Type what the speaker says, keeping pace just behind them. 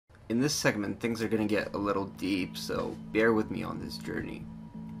In this segment, things are going to get a little deep, so bear with me on this journey.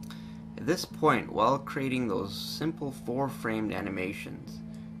 At this point, while creating those simple 4-framed animations,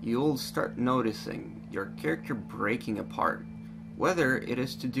 you'll start noticing your character breaking apart, whether it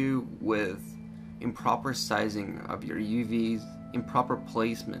is to do with improper sizing of your UVs, improper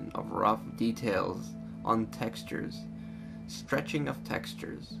placement of rough details on textures, stretching of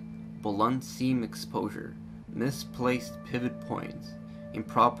textures, blunt seam exposure, misplaced pivot points,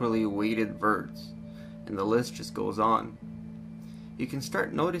 improperly weighted verts, and the list just goes on. You can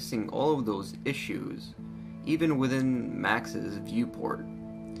start noticing all of those issues even within Max's viewport.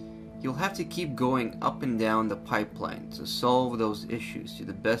 You'll have to keep going up and down the pipeline to solve those issues to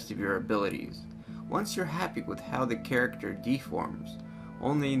the best of your abilities. Once you're happy with how the character deforms,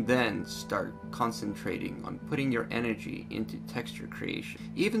 only then start concentrating on putting your energy into texture creation.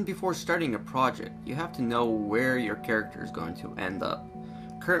 Even before starting a project, you have to know where your character is going to end up.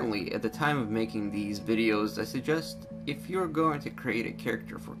 Currently, at the time of making these videos, I suggest if you're going to create a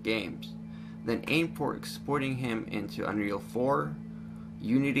character for games, then aim for exporting him into Unreal 4,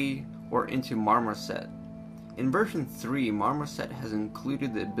 Unity, or into Marmoset. In version 3, Marmoset has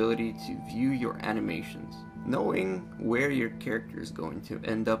included the ability to view your animations. Knowing where your character is going to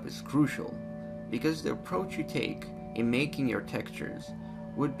end up is crucial, because the approach you take in making your textures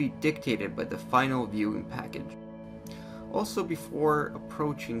would be dictated by the final viewing package. Also, before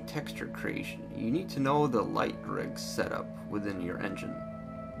approaching texture creation, you need to know the light rig setup within your engine.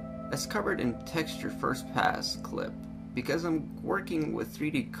 As covered in Texture First Pass clip, because I'm working with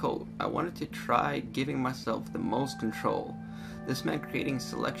 3D code, I wanted to try giving myself the most control. This meant creating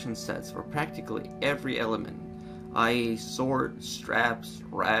selection sets for practically every element, i.e. sword, straps,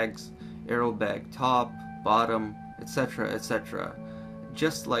 rags, arrow bag top, bottom, etc, etc,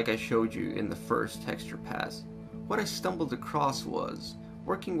 just like I showed you in the first texture pass. What I stumbled across was,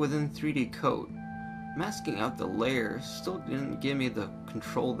 working within 3D code, masking out the layers still didn't give me the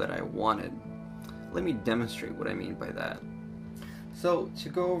control that I wanted. Let me demonstrate what I mean by that. So, to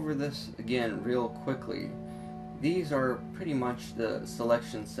go over this again real quickly, these are pretty much the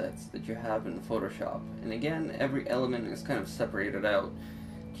selection sets that you have in Photoshop. And again, every element is kind of separated out.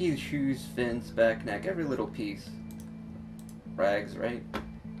 Keys, shoes, fins, back, neck, every little piece. Rags, right?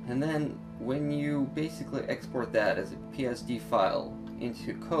 And then when you basically export that as a PSD file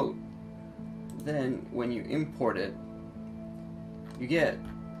into code, then when you import it, you get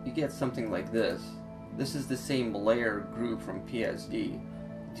something like this. This is the same layer group from PSD,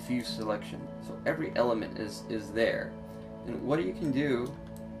 diffuse selection. So every element is there. And what you can do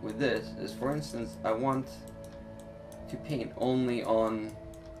with this is, for instance, I want to paint only on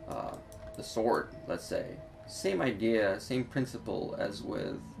the sword, let's say. Same idea, same principle as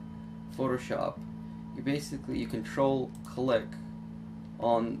with Photoshop. You control click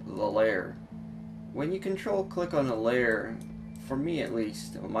on the layer. When you control click on a layer, for me at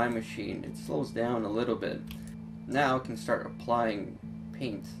least, on my machine, it slows down a little bit. Now I can start applying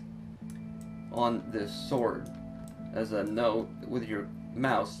paint on this sword. As a note, with your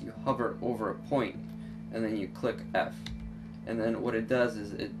mouse you hover over a point and then you click F, and then what it does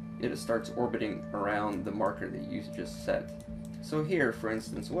is it starts orbiting around the marker that you just set. So here, for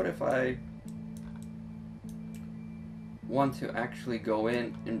instance, what if I want to actually go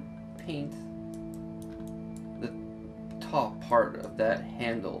in and paint the top part of that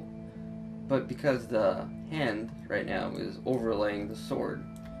handle, but because the hand right now is overlaying the sword,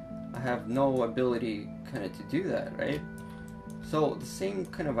 I have no ability kind of to do that, right? So the same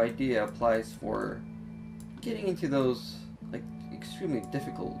kind of idea applies for getting into those like extremely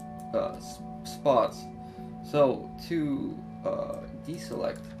difficult spots. So to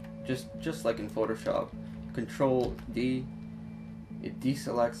deselect, just like in Photoshop, Control D, it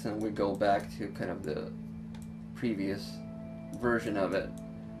deselects and we go back to kind of the previous version of it.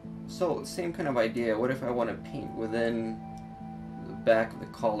 So same kind of idea. What if I want to paint within the back of the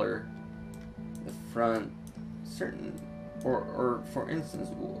collar, the front, certain, or for instance,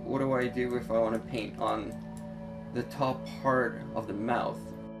 what do I do if I want to paint on the top part of the mouth,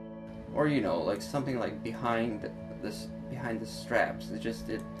 or you know, like something like behind the straps? It's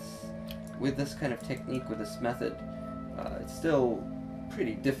with this kind of technique, with this method, it's still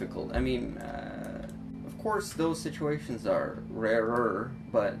pretty difficult. I mean, of course those situations are rarer,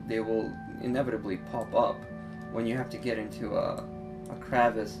 but they will inevitably pop up when you have to get into a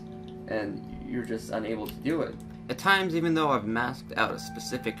crevice and you're just unable to do it. At times, even though I've masked out a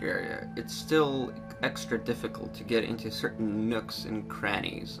specific area, it's still extra difficult to get into certain nooks and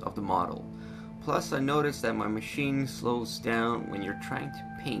crannies of the model. Plus, I noticed that my machine slows down when you're trying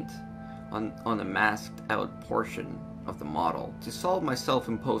to paint on the masked out portion of the model. To solve my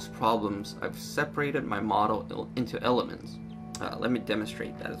self-imposed problems, I've separated my model into elements. Let me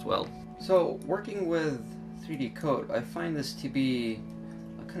demonstrate that as well. So, working with 3D code, I find this to be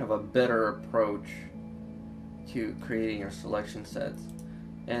kind of a better approach to creating your selection sets,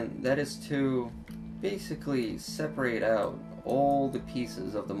 and that is to basically separate out all the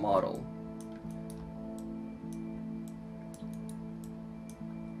pieces of the model.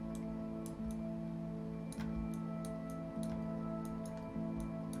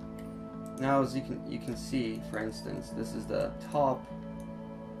 Now, as you can see, for instance, this is the top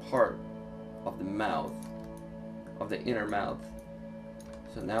part of the mouth, of the inner mouth.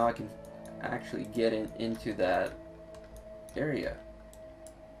 So now I can actually get into that area.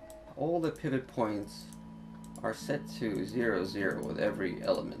 All the pivot points are set to 0, 0 with every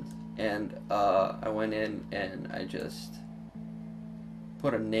element. And I went in and I just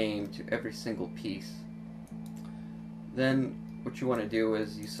put a name to every single piece. Then what you want to do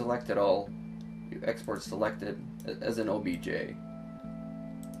is you select it all, you export selected as an OBJ.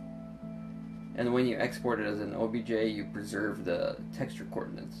 And when you export it as an OBJ, you preserve the texture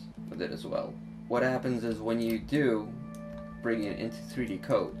coordinates with it as well. What happens is when you do bring it into 3D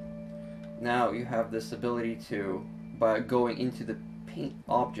code, now you have this ability to, by going into the paint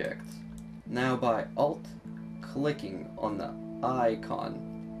objects, now by alt clicking on the icon,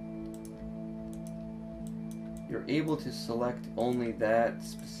 you're able to select only that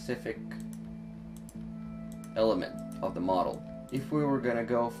specific element of the model. If we were going to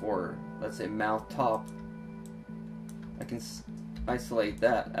go for, let's say, mouth top, I can isolate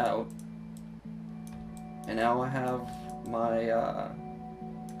that out, and now I have my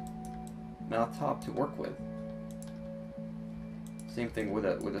mouth top to work with. Same thing with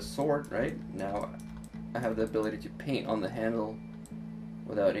a sword, right? Now I have the ability to paint on the handle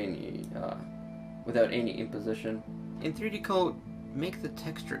without any imposition. In 3D code, make the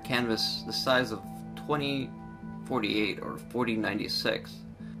texture canvas the size of 2048 or 4096.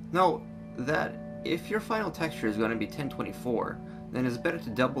 Note that if your final texture is going to be 1024, then it's better to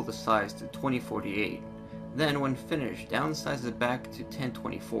double the size to 2048. Then when finished, downsize it back to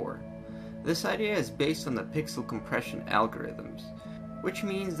 1024. This idea is based on the pixel compression algorithms, which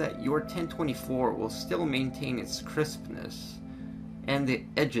means that your 1024 will still maintain its crispness, and the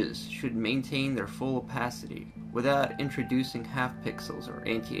edges should maintain their full opacity without introducing half pixels or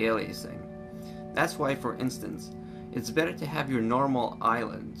anti-aliasing. That's why, for instance, it's better to have your normal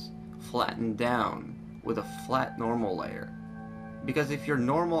islands flattened down with a flat normal layer, because if your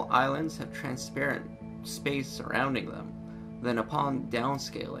normal islands have transparent space surrounding them, then upon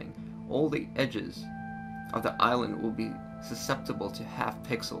downscaling, all the edges of the island will be susceptible to half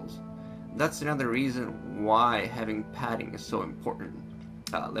pixels. That's another reason why having padding is so important.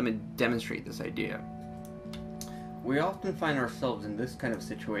 Let me demonstrate this idea. We often find ourselves in this kind of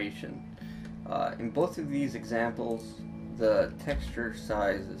situation. In both of these examples, the texture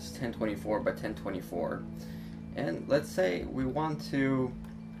size is 1024 by 1024, and let's say we want to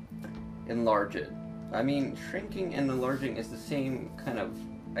enlarge it. I mean, shrinking and enlarging is the same kind of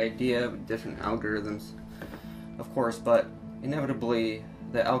idea with different algorithms, of course, but inevitably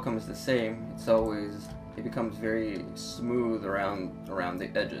the outcome is the same. It becomes very smooth around the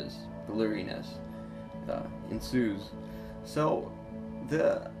edges. Blurriness ensues. So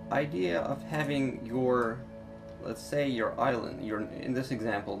the idea of having your, let's say, your island, in this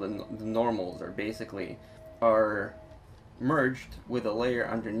example, the normals are merged with a layer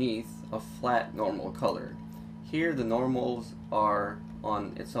underneath a flat normal color. Here the normals are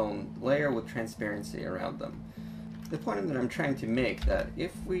on its own layer with transparency around them. The point that I'm trying to make, that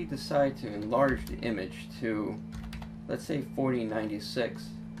if we decide to enlarge the image to, let's say, 4096,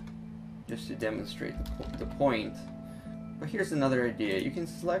 just to demonstrate the point. But here's another idea. You can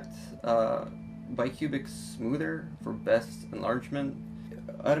select bicubic smoother for best enlargement.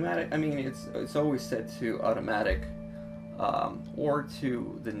 Automatic, I mean, it's always set to automatic, or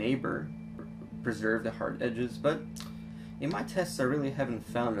to the neighbor, preserve the hard edges. But in my tests, I really haven't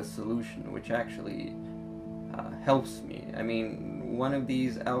found a solution which actually helps me. I mean, one of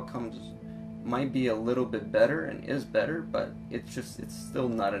these outcomes might be a little bit better and is better, but it's still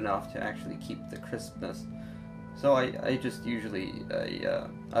not enough to actually keep the crispness. So I just usually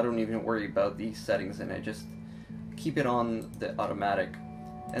I don't even worry about these settings, and I just keep it on the automatic.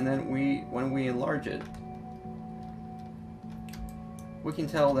 And then when we enlarge it, we can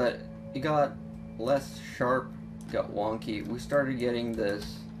tell that it got less sharp, got wonky. We started getting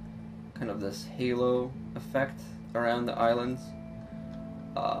this kind of this halo effect around the islands.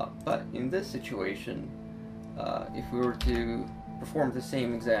 But in this situation, if we were to perform the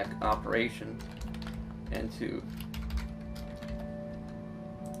same exact operation and to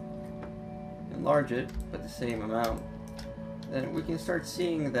enlarge it by the same amount, then we can start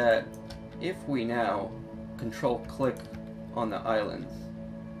seeing that if we now control-click on the islands,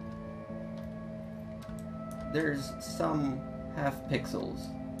 there's some half pixels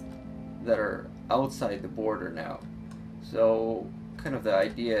that are outside the border now. So kind of the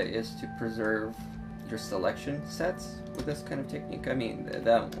idea is to preserve your selection sets with this kind of technique. I mean,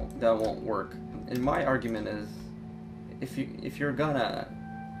 that won't work. And my argument is, if you're gonna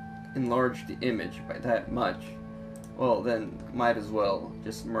enlarge the image by that much, well, then might as well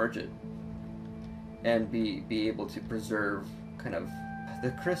just merge it and be able to preserve kind of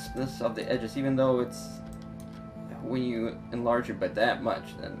the crispness of the edges, even though it's, when you enlarge it by that much,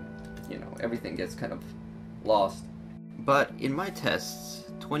 then, you know, everything gets kind of lost. But in my tests,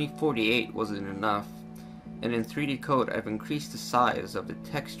 2048 wasn't enough, and in 3D Code I've increased the size of the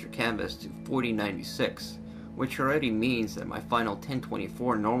texture canvas to 4096, which already means that my final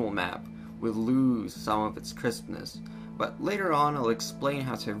 1024 normal map will lose some of its crispness. But later on I'll explain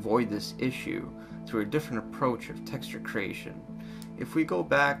how to avoid this issue through a different approach of texture creation. If we go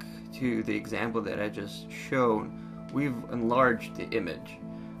back to the example that I just showed, we've enlarged the image.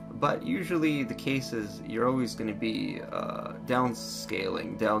 But usually the case is you're always going to be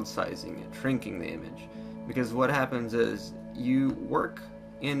downscaling, downsizing, and shrinking the image. Because what happens is you work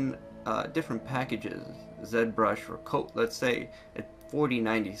in different packages, ZBrush or Coat, let's say at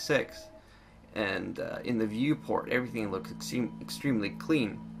 4096, and in the viewport everything looks extremely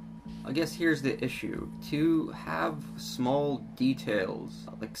clean. I guess here's the issue. To have small details,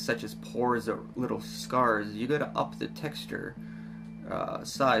 like such as pores or little scars, you gotta up the texture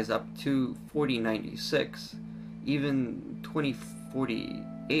size up to 4096. Even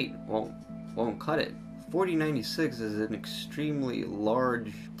 2048 won't cut it. 4096 is an extremely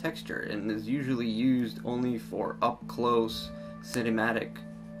large texture and is usually used only for up-close cinematic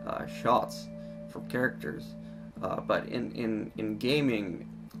shots for characters. But in gaming,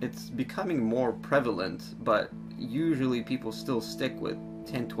 it's becoming more prevalent, but usually people still stick with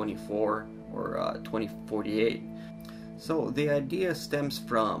 1024 or 2048. So the idea stems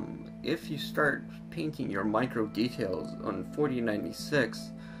from, if you start painting your micro details on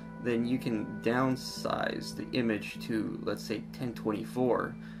 4096, then you can downsize the image to, let's say,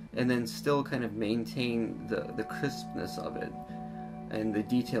 1024, and then still kind of maintain the crispness of it and the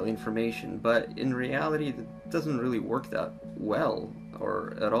detail information. But in reality, it doesn't really work that well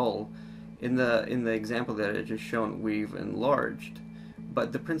or at all. In the example that I just shown, we've enlarged,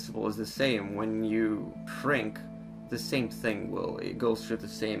 but the principle is the same. When you shrink, the same thing it goes through the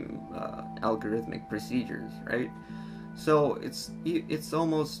same algorithmic procedures, right? So it's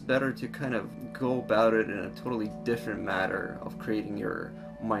almost better to kind of go about it in a totally different manner of creating your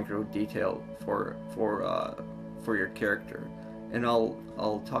micro detail for your character, and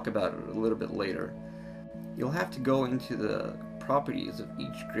I'll talk about it a little bit later. You'll have to go into the properties of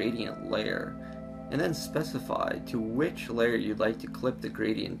each gradient layer and then specify to which layer you'd like to clip the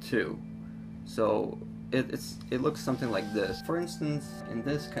gradient to. So it looks something like this. For instance, in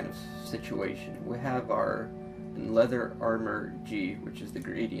this kind of situation, we have our leather armor G, which is the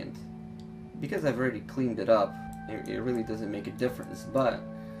gradient. Because I've already cleaned it up, it really doesn't make a difference. But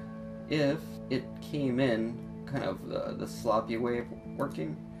if it came in kind of the sloppy way of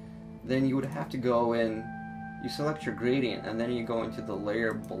working, then you would have to go in, you select your gradient, and then you go into the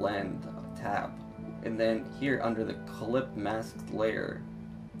layer blend tab, and then here under the clip masked layer,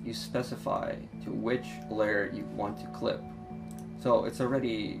 you specify to which layer you want to clip. So it's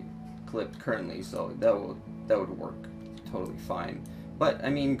already clipped currently, so that would work totally fine. But I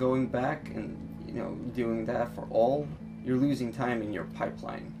mean, going back and, you know, doing that for all, you're losing time in your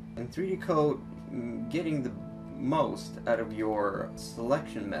pipeline. In 3D Code, getting the most out of your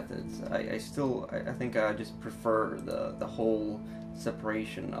selection methods, I think I just prefer the whole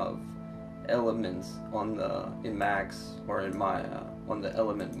separation of elements in Max or in my on the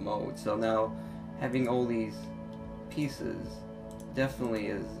element mode. So now having all these pieces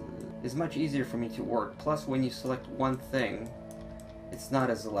definitely is much easier for me to work. Plus, when you select one thing, it's not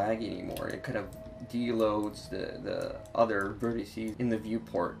as laggy anymore. It kind of deloads the other vertices in the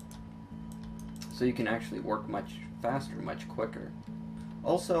viewport, so you can actually work much faster, much quicker.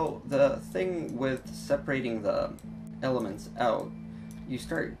 Also, the thing with separating the elements out, you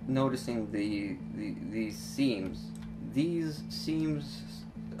start noticing these seams. These seams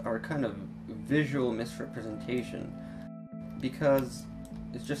are kind of visual misrepresentation because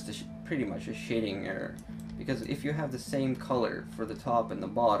it's just pretty much a shading error. Because if you have the same color for the top and the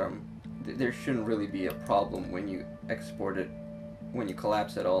bottom, there shouldn't really be a problem when you export it, when you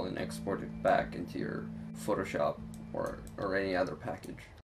collapse it all and export it back into your Photoshop or any other package.